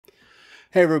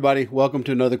Hey everybody, welcome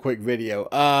to another quick video.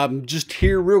 Just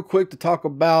here real quick to talk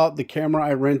about the camera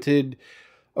I rented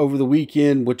over the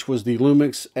weekend, which was the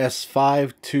Lumix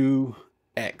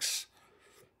S5IIX.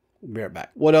 We'll be right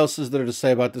back. What else is there to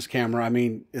say about this camera? I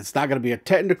mean, it's not going to be a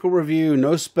technical review,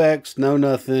 no specs, no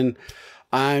nothing.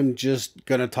 I'm just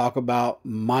going to talk about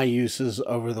my uses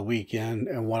over the weekend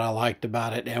and what I liked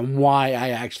about it and why I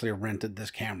actually rented this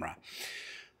camera.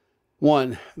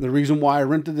 One, the reason why I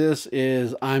rented this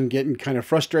is I'm getting kind of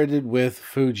frustrated with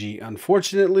Fuji.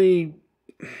 Unfortunately,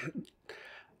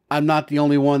 I'm not the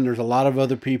only one. There's a lot of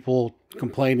other people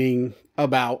complaining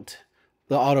about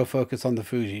the autofocus on the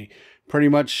Fuji. Pretty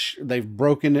much they've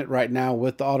broken it right now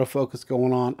with the autofocus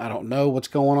going on. I don't know what's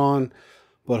going on,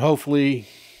 but hopefully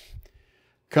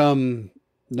come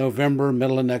November,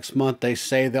 middle of next month, they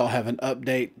say they'll have an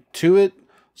update to it.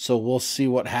 So we'll see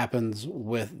what happens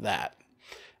with that.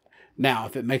 Now,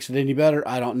 if it makes it any better,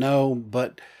 I don't know,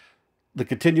 but the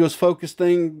continuous focus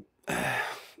thing,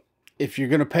 if you're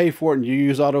going to pay for it and you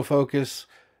use autofocus,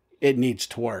 it needs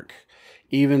to work.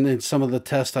 Even in some of the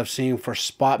tests I've seen for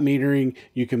spot metering,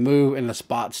 you can move and the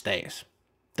spot stays.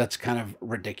 That's kind of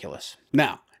ridiculous.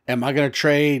 Now, am I going to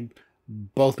trade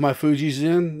both my Fujis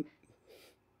in?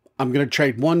 I'm going to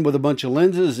trade one with a bunch of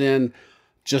lenses in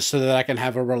just so that I can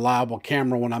have a reliable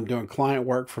camera when I'm doing client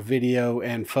work for video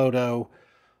and photo.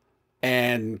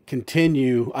 And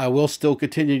I will still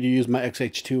continue to use my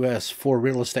XH2S for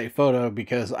real estate photo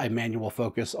because I manual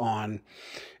focus on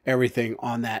everything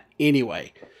on that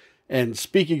anyway. And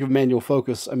speaking of manual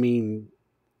focus, I mean,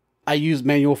 I use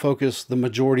manual focus the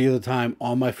majority of the time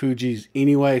on my Fujis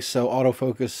anyway, so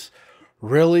autofocus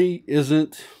really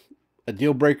isn't a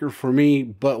deal breaker for me.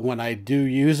 But when I do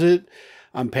use it,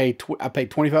 I paid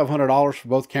 $2,500 for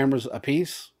both cameras a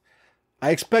piece. I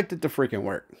expect it to freaking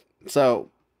work. So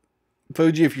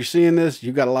Fuji, if you're seeing this,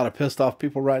 you've got a lot of pissed off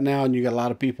people right now, and you got a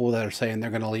lot of people that are saying they're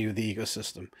going to leave the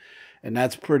ecosystem. And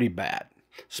that's pretty bad,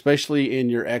 especially in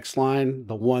your X line,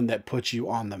 the one that puts you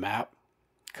on the map.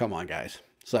 Come on, guys.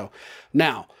 So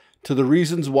now to the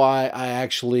reasons why I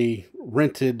actually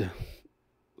rented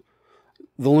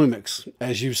the Lumix.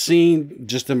 As you've seen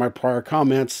just in my prior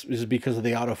comments, is because of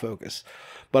the autofocus.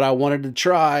 But I wanted to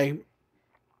try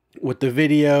with the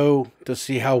video to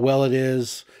see how well it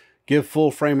is. Give full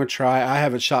frame a try. I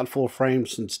haven't shot full frame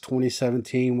since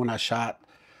 2017 when I shot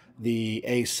the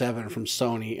A7 from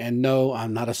Sony. And no,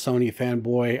 I'm not a Sony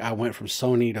fanboy. I went from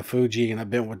Sony to Fuji, and I've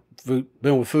been with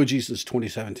Fuji since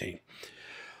 2017.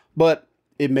 But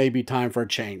it may be time for a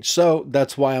change. So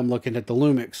that's why I'm looking at the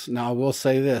Lumix. Now, I will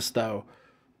say this, though.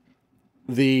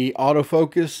 The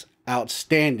autofocus,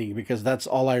 outstanding, because that's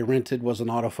all I rented was an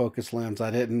autofocus lens.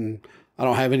 I don't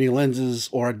have any lenses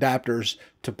or adapters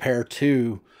to pair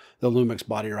to the Lumix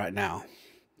body right now.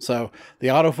 So the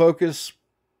autofocus,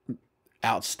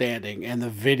 outstanding. And the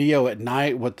video at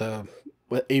night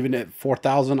even at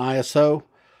 4000 ISO,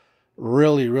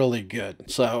 really, really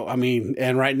good. So, I mean,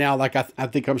 and right now, like I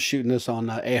think I'm shooting this on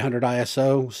 800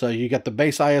 ISO. So you got the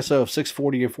base ISO of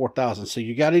 640 and 4000. So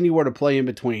you got anywhere to play in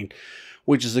between,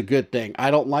 which is a good thing.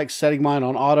 I don't like setting mine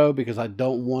on auto because I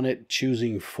don't want it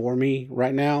choosing for me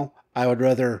right now. I would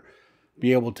rather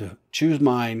be able to choose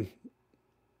mine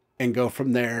and go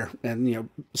from there and, you know,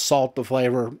 salt the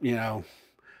flavor, you know,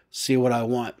 see what I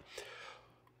want.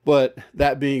 But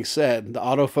that being said, the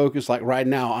autofocus, like right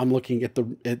now, I'm looking at the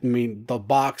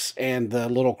box and the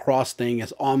little cross thing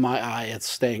is on my eye. It's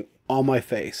staying on my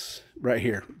face right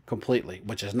here completely,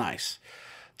 which is nice.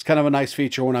 It's kind of a nice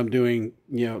feature when I'm doing,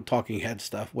 you know, talking head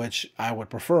stuff, which I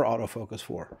would prefer autofocus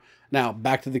for. Now,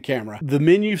 back to the camera. The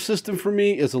menu system for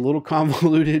me is a little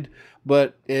convoluted,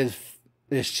 but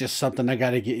it's just something I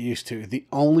got to get used to. The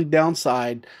only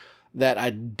downside that I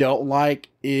don't like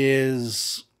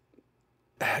is,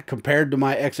 compared to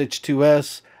my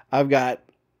XH2S, I've got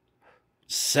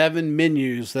 7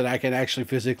 menus that I can actually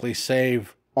physically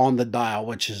save on the dial,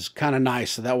 which is kind of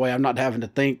nice. So that way I'm not having to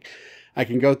think. I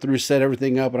can go through, set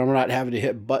everything up, and I'm not having to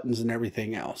hit buttons and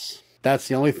everything else. That's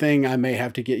the only thing I may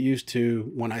have to get used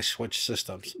to when I switch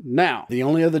systems. Now, the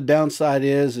only other downside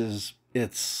is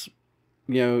it's,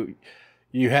 you know,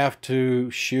 you have to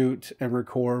shoot and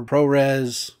record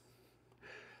ProRes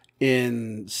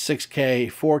in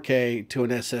 6K, 4K to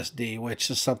an SSD,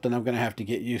 which is something I'm going to have to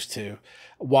get used to.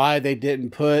 Why they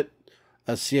didn't put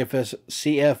a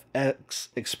CFX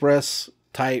Express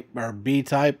type or B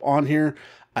type on here,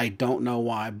 I don't know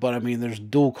why. But I mean, there's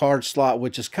dual card slot,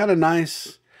 which is kind of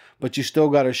nice, but you still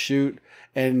got to shoot.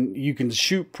 And you can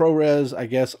shoot ProRes, I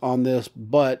guess, on this,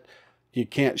 but you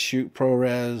can't shoot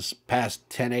ProRes past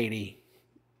 1080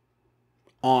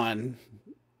 on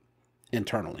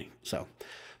internally. So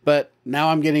But now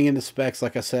I'm getting into specs.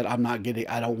 Like I said, I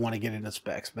don't want to get into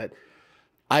specs, but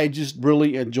I just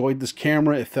really enjoyed this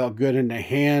camera. It felt good in the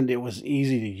hand. It was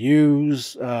easy to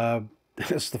use.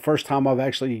 It's the first time I've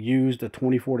actually used a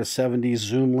 24-70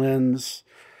 zoom lens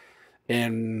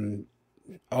in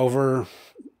over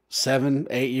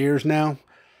 7-8 years now.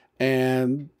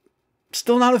 And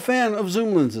still not a fan of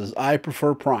zoom lenses. I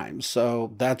prefer primes.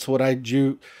 So that's what I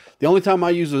do. The only time I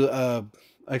use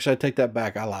actually, I take that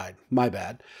back. I lied. My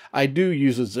bad. I do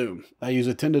use a zoom. I use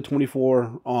a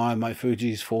 10-24 on my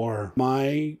Fujis for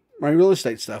my real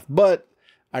estate stuff. But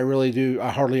I really do. I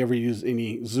hardly ever use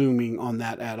any zooming on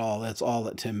that at all. That's all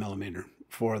at 10mm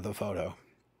for the photo.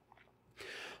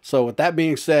 So with that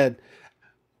being said,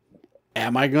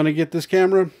 am I going to get this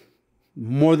camera?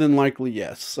 More than likely,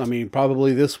 yes. I mean,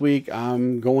 probably this week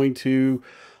I'm going to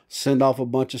send off a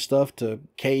bunch of stuff to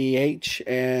KEH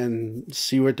and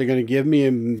see what they're going to give me.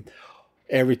 And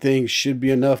everything should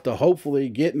be enough to hopefully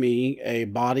get me a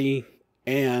body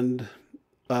and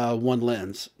one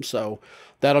lens. So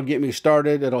that'll get me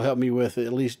started. It'll help me with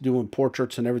at least doing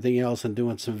portraits and everything else and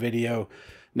doing some video.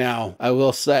 Now, I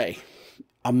will say,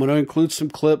 I'm going to include some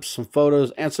clips, some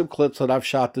photos, and some clips that I've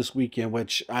shot this weekend,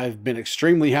 which I've been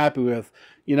extremely happy with.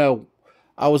 You know,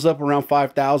 I was up around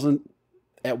 5,000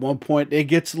 at one point. It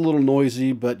gets a little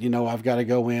noisy, but, you know, I've got to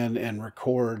go in and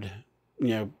record, you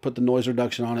know, put the noise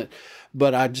reduction on it.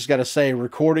 But I just got to say,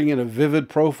 recording in a vivid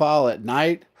profile at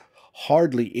night,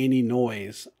 hardly any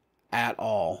noise at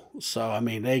all. So, I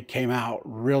mean, they came out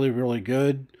really, really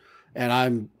good. And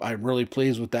I'm really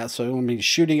pleased with that. So, I mean,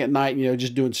 shooting at night, you know,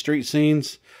 just doing street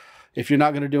scenes, if you're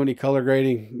not going to do any color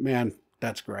grading, man,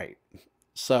 that's great.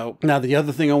 So, now the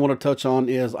other thing I want to touch on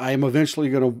is I am eventually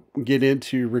going to get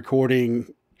into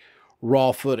recording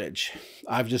raw footage.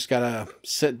 I've just got to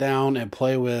sit down and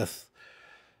play with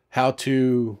how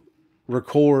to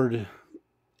record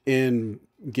and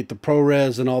get the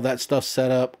ProRes and all that stuff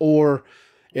set up, or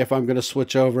if I'm going to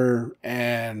switch over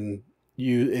and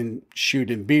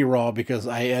shoot in B-raw, because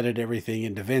I edit everything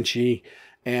in DaVinci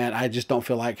and I just don't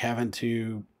feel like having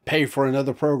to pay for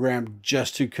another program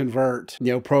just to convert,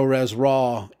 you know, ProRes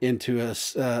RAW into a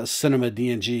Cinema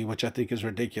DNG, which I think is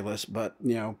ridiculous. But,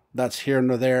 you know, that's here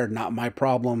and there, not my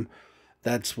problem.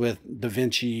 That's with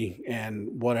DaVinci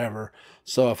and whatever.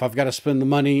 So if I've got to spend the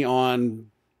money on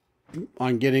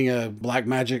getting a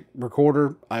Blackmagic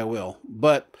recorder, I will.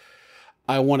 But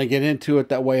I want to get into it.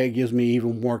 That way it gives me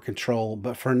even more control.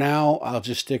 But for now, I'll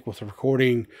just stick with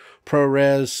recording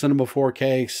ProRes, Cinema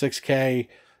 4K, 6K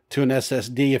to an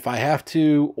SSD if I have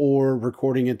to, or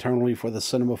recording internally for the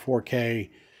Cinema 4K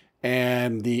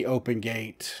and the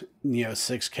OpenGate, you know,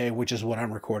 6K, which is what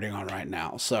I'm recording on right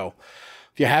now. So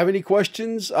if you have any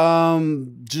questions,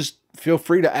 just feel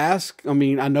free to ask. I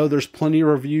mean, I know there's plenty of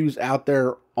reviews out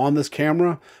there on this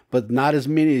camera, but not as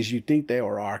many as you think they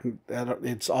are.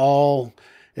 It's all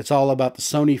about the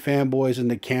Sony fanboys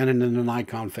and the Canon and the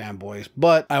Nikon fanboys.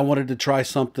 But I wanted to try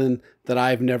something that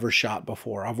I've never shot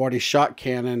before. I've already shot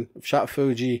Canon, I've shot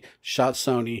Fuji, shot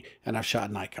Sony, and I've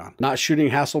shot Nikon. Not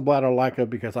shooting Hasselblad or Leica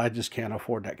because I just can't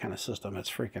afford that kind of system. It's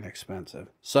freaking expensive.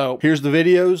 So here's the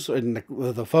videos and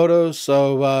the photos.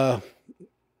 So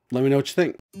let me know what you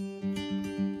think.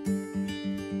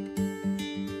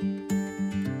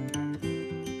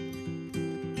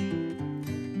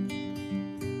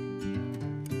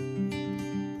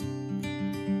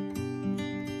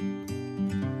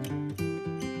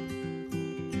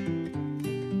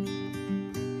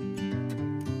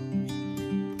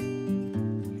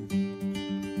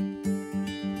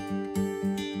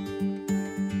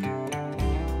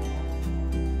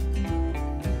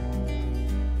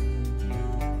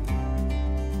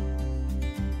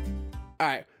 All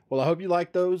right. Well, I hope you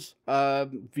like those.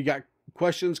 If you got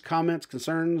questions, comments,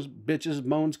 concerns, bitches,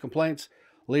 moans, complaints,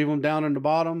 leave them down in the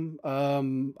bottom.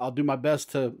 I'll do my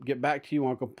best to get back to you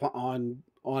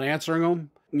on answering them.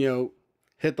 You know,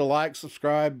 hit the like,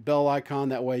 subscribe, bell icon.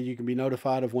 That way you can be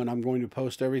notified of when I'm going to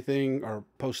post everything or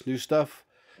post new stuff.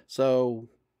 So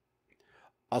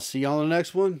I'll see you on the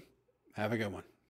next one. Have a good one.